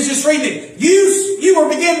as we just read it, you were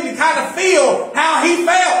beginning to kind of feel how he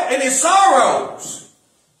felt in his sorrows.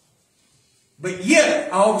 But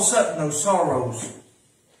yet, all of a sudden, those sorrows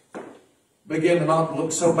begin to not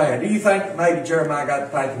look so bad. Do you think that maybe Jeremiah got to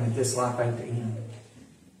thinking that this life ain't the end?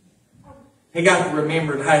 He got to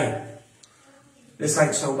remember, hey, this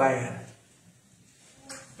ain't so bad.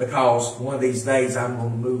 Because one of these days I'm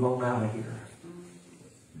going to move on out of here.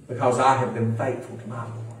 Because I have been faithful to my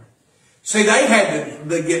Lord. See, they had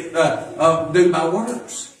to get do by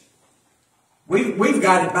works. We've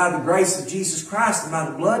got it by the grace of Jesus Christ and by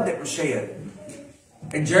the blood that was shed.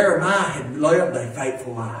 And Jeremiah had lived a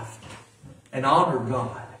faithful life and honored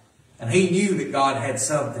God. And he knew that God had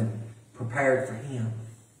something prepared for him.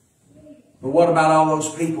 But what about all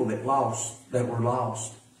those people that were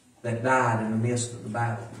lost, that died in the midst of the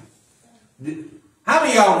battle? How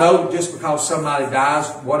many of y'all know that just because somebody dies,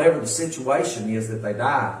 whatever the situation is that they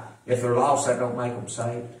die, if they're lost, that don't make them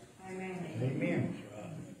saved? Amen.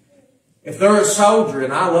 If they're a soldier,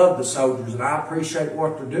 and I love the soldiers, and I appreciate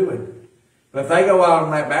what they're doing, but if they go out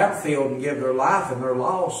on that battlefield and give their life and they're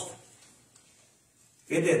lost,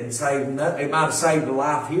 it didn't save nothing. It might have saved a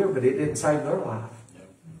life here, but it didn't save their life.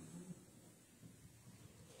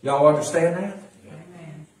 Y'all understand that?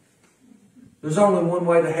 Amen. There's only one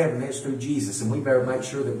way to heaven, it's through Jesus, and we better make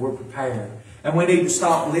sure that we're prepared. And we need to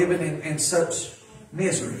stop living in such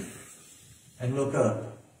misery and look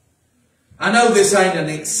up. I know this ain't an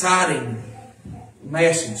exciting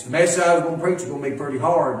message. The message I was going to preach is going to be pretty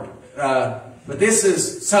hard. But this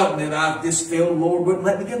is something that I just feel the Lord wouldn't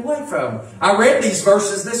let me get away from. I read these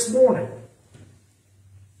verses this morning.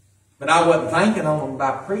 But I wasn't thinking on them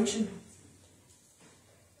about preaching.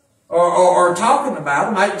 Or talking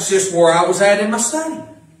about them. It's just where I was at in my study.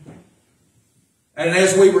 And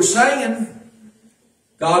as we were saying,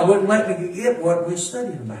 God wouldn't let me get what we're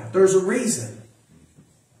studying about. There's a reason.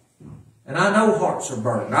 And I know hearts are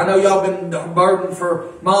burdened. I know y'all been burdened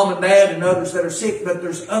for mom and dad and others that are sick, but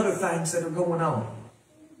there's other things that are going on.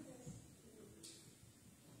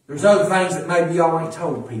 There's other things that maybe y'all ain't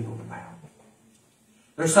told people about.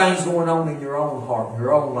 There's things going on in your own heart,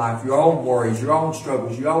 your own life, your own worries, your own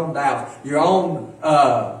struggles, your own doubts, your own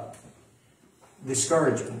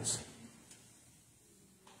discouragements,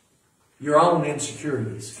 your own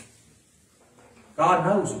insecurities. God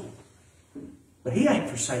knows them. But He ain't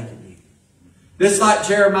forsaken you. Just like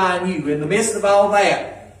Jeremiah knew, in the midst of all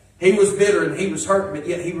that, he was bitter and he was hurt, but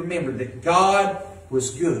yet he remembered that God was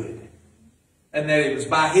good. And that it was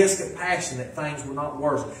by His compassion that things were not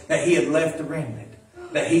worse, that He had left a remnant.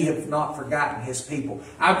 That He had not forgotten His people.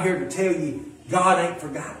 I'm here to tell you, God ain't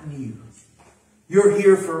forgotten you. You're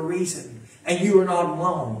here for a reason. And you are not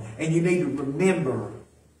alone. And you need to remember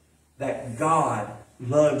that God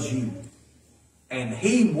loves you. And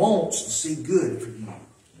He wants to see good for you.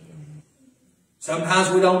 Sometimes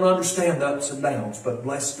we don't understand the ups and downs. But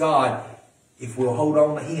bless God, if we'll hold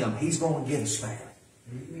on to Him, He's going to get us there.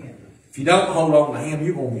 If you don't hold on to Him,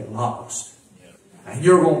 you're going to get lost. And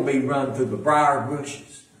you're going to be run through the briar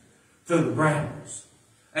bushes, through the brambles.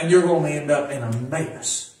 And you're going to end up in a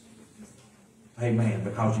mess. Amen.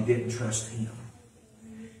 Because you didn't trust Him.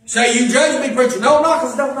 Say, you judge me, preacher. No, not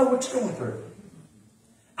because I don't know what you're going through.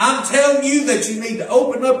 I'm telling you that you need to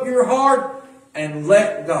open up your heart and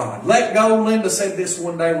let God. Let go. Linda said this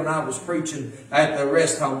one day when I was preaching at the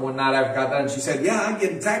rest home one night after I got done. She said, yeah, I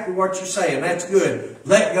get exactly what you're saying. That's good.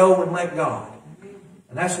 Let go and let God.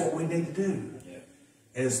 And that's what we need to do.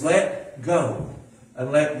 Is let go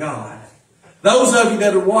and let God. Those of you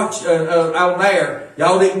that are watching out there,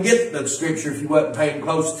 y'all didn't get the scripture if you wasn't paying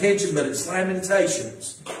close attention, but it's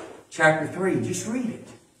Lamentations, chapter 3. Just read it.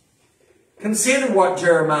 Consider what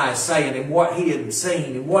Jeremiah is saying and what he had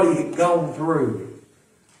seen and what he had gone through.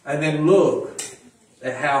 And then look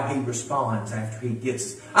at how he responds after he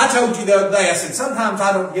gets it. I told you the other day, I said, sometimes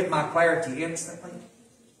I don't get my clarity instantly.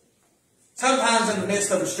 Sometimes in the midst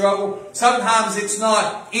of a struggle, sometimes it's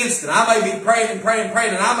not instant. I may be praying,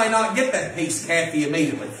 and I may not get that peace, Kathy,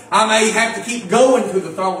 immediately. I may have to keep going to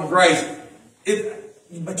the throne of grace.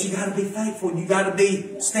 But you got to be faithful. You got to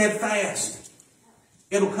be steadfast.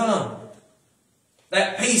 It'll come.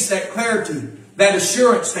 That peace, that clarity, that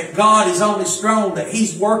assurance that God is on His throne, that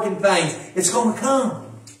He's working things, it's going to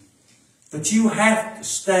come. But you have to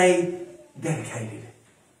stay dedicated.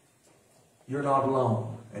 You're not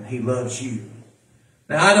alone. And He loves you.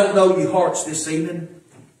 Now, I don't know your hearts this evening.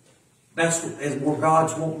 That's where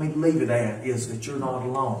God's wanting me to leave it at, is that you're not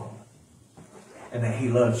alone. And that He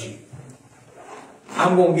loves you.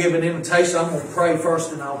 I'm going to give an invitation. I'm going to pray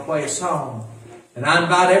first and I'll play a song. And I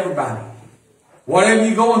invite everybody, whatever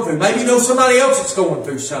you're going through, maybe you know somebody else that's going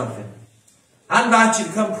through something. I invite you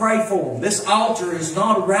to come pray for them. This altar is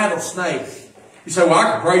not a rattlesnake. You say, well,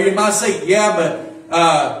 I can pray in my seat. Yeah,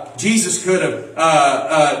 but Jesus could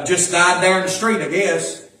have just died there in the street, I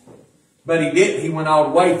guess. But He didn't. He went all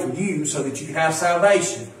the way for you so that you could have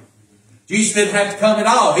salvation. Jesus didn't have to come at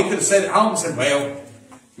all. He could have sat at home and said, well,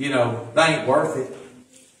 you know, they ain't worth it.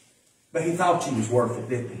 But He thought you was worth it,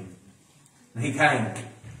 didn't He? And He came.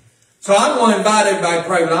 So I'm going to invite everybody to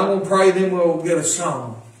pray, but I'm going to pray, then we'll get a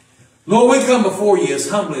song. Lord, we come before You as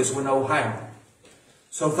humbly as we know how.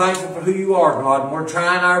 So thankful for who You are, God, and we're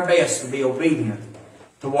trying our best to be obedient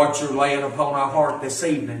to what You're laying upon our heart this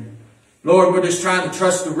evening. Lord, we're just trying to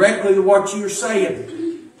trust directly to what You're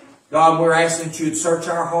saying. God, we're asking that You'd search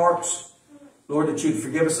our hearts. Lord, that You'd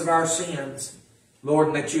forgive us of our sins. Lord,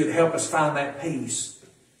 and that You'd help us find that peace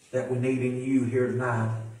that we need in You here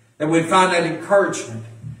tonight. That we'd find that encouragement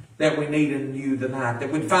that we need in You tonight.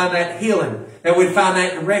 That we'd find that healing. That we'd find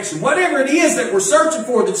that direction. Whatever it is that we're searching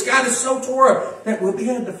for that's got us so tore up, that we'll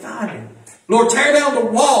be able to find it. Lord, tear down the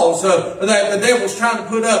walls that the devil's trying to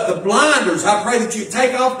put up. The blinders, I pray that You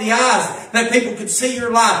take off the eyes that people can see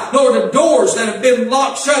Your light. Lord, the doors that have been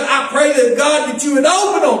locked shut, I pray that God, that You would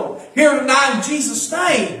open them here tonight in Jesus'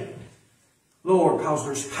 name. Lord, because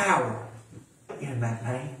there's power in that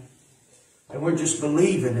name. And we're just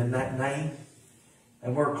believing in that name.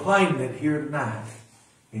 And we're claiming it here tonight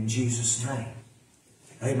in Jesus' name.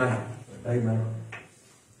 Amen. Amen.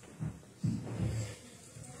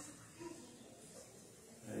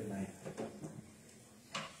 Amen.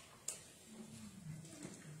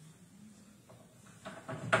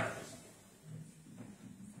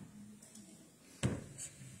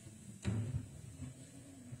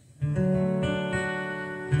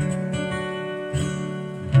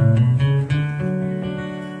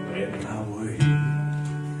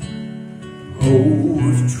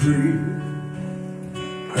 With tree,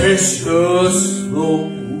 precious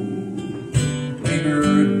Lord, linger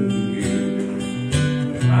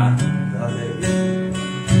near my day.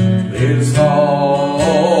 It's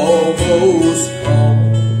almost gone,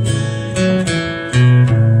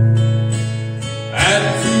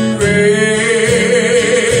 and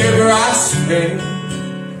wherever I stand,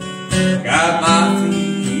 got my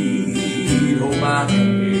feet on my head.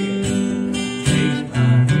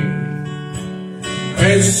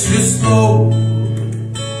 Precious Lord,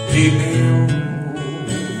 lead me on.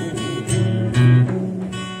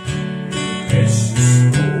 Precious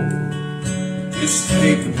Lord, just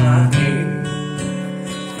take my hand.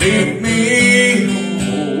 Lead me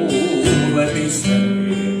home, let me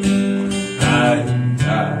stand. I'm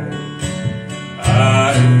tired,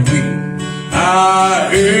 I'm weak, I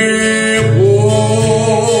am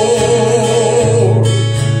worn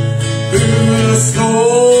through the storm.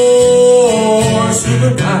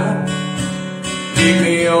 Take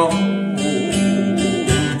me on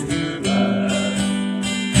to life.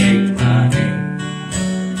 Take my hand,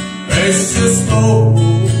 precious Lord,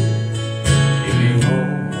 give me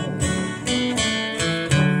home.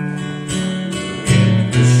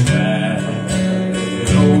 In the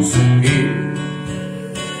shadows of here,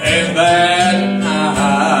 and that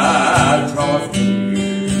night draws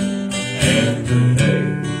near, and the day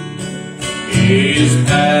is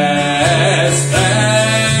past.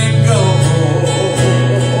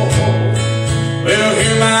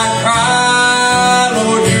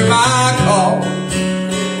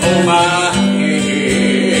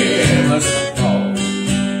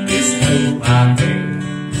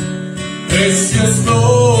 Precious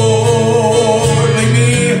Lord, lead me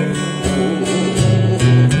home.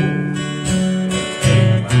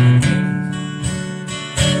 Take my hand.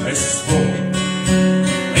 Precious Lord,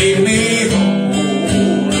 lead me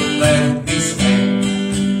home and let me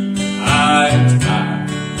stand. I'm tired,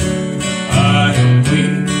 I am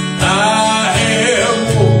weak, I am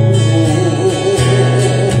worn.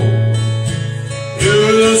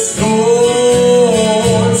 Through the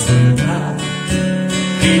storms of the night,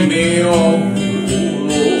 lead me on.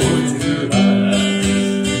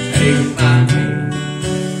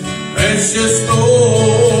 Precious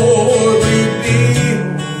Lord, lead me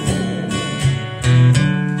home.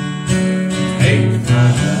 Take my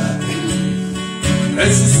hand.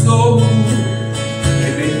 Precious Lord,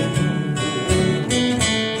 lead me home.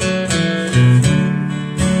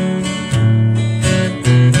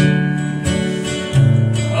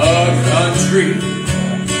 A country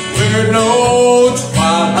where no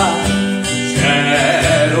twilight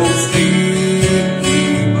shadows deep.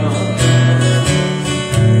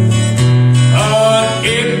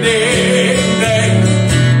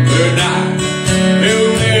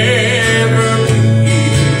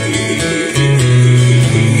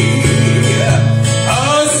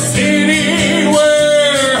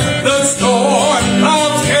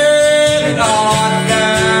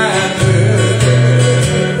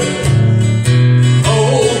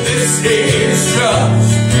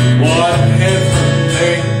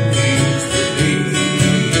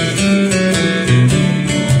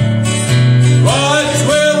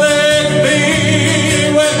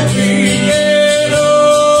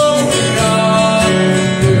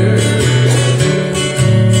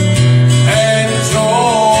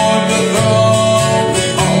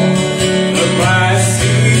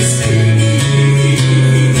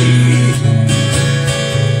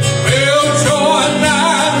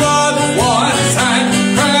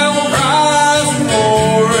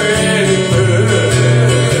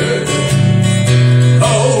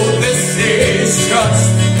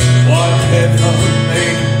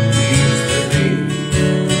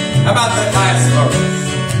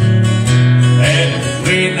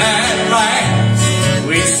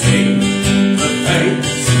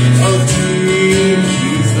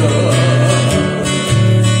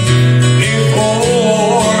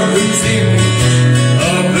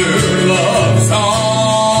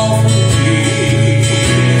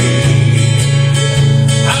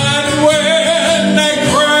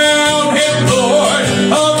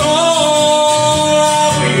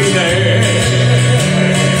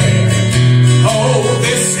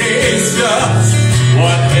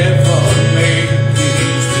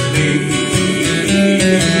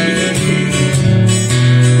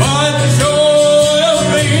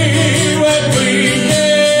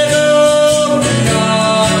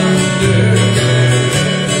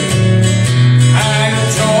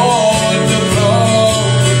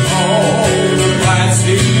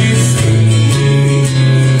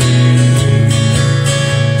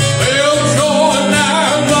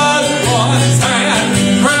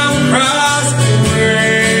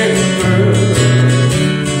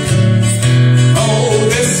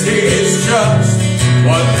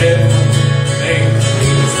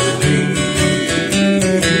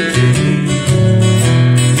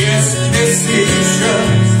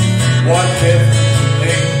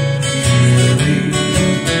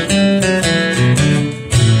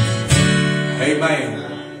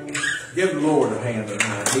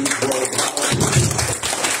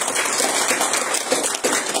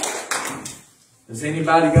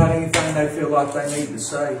 Anybody got anything they feel like they need to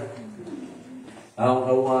say? I don't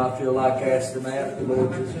know why I feel like asking that. The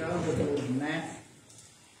Lord just... I'll go more than that.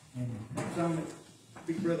 And some,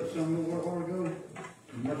 big brother, some little while ago,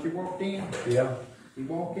 and once he walked in, Yeah. he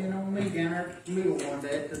walked in on me down there at the middle one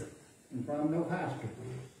day in front of no high school.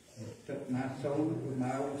 And took my soul with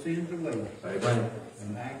my old sins away. Amen.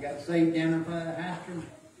 And I got saved down in front of the high school.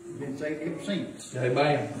 Been saved ever since.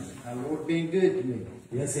 Amen. My Lord been good to me.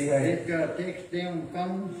 Yes, He I has. just got a text down the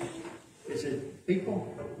phone. It says,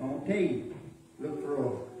 people, I'm going to tell you, look for a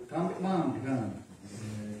atomic bomb to come.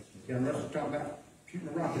 John Russell talking about shooting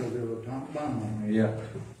a rocket over there with an atomic bomb. Yeah.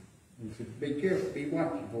 He said, be careful, be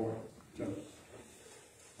watching for it. So,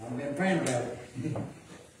 I've been praying about it.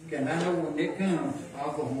 And I know when it comes,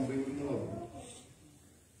 I'll go home and be with the Lord.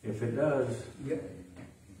 If it does, Yep.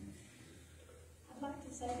 I'd like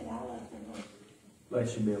to say that I love the Lord.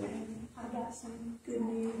 bless you, Billy. And I got some good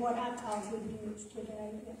news, what I call good news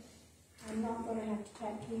today, that I'm not gonna have to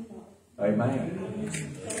take chemo. Amen. I'm just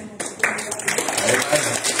gonna have to do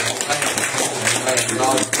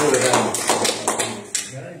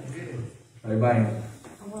Amen. Amen.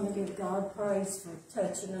 I want to give God praise for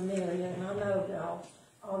touching Amelia, and I know y'all,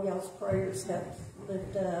 all y'all's prayers have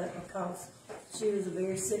lifted up because she was a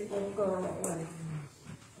very sick little girl,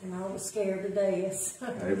 and I was scared to death.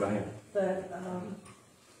 Amen. But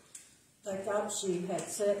they thought she had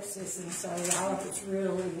sepsis, and so I was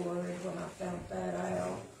really worried when I found that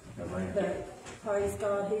out. Amen. But praise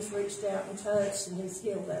God, He's reached out and touched, and He's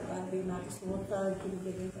healed that baby, and I just want to thank Him.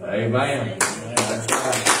 Give Him praise. Amen. That's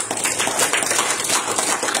right.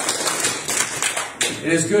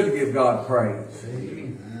 It is good to give God praise.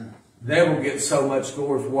 The devil gets so much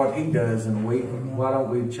glory for what he does in a week. Why don't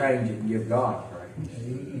we change it and give God praise?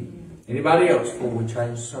 Anybody else before we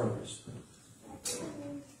change the service?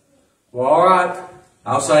 Well, all right.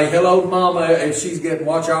 I'll say hello to Mama if she's getting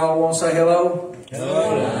what y'all want to say hello.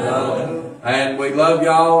 Hello. And we love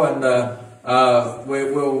y'all, and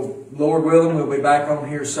we'll, Lord willing, we'll be back on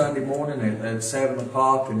here Sunday morning at 7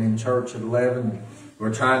 o'clock and in church at 11.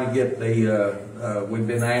 We're trying to get we've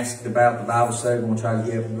been asked about the Bible study. We'll try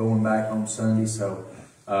to get them going back on Sunday. So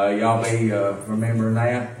y'all be remembering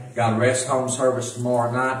that. Got a rest home service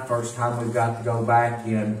tomorrow night. First time we've got to go back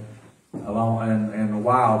in a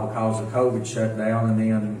while because of COVID shut down. And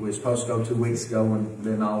then we were supposed to go 2 weeks ago, and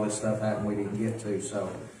then all this stuff happened we didn't get to. So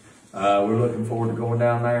we're looking forward to going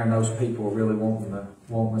down there, and those people are really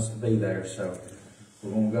wanting us to be there. So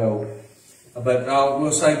we're going to go. But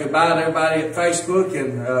we'll say goodbye to everybody at Facebook,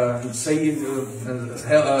 and see you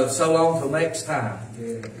so long till next time.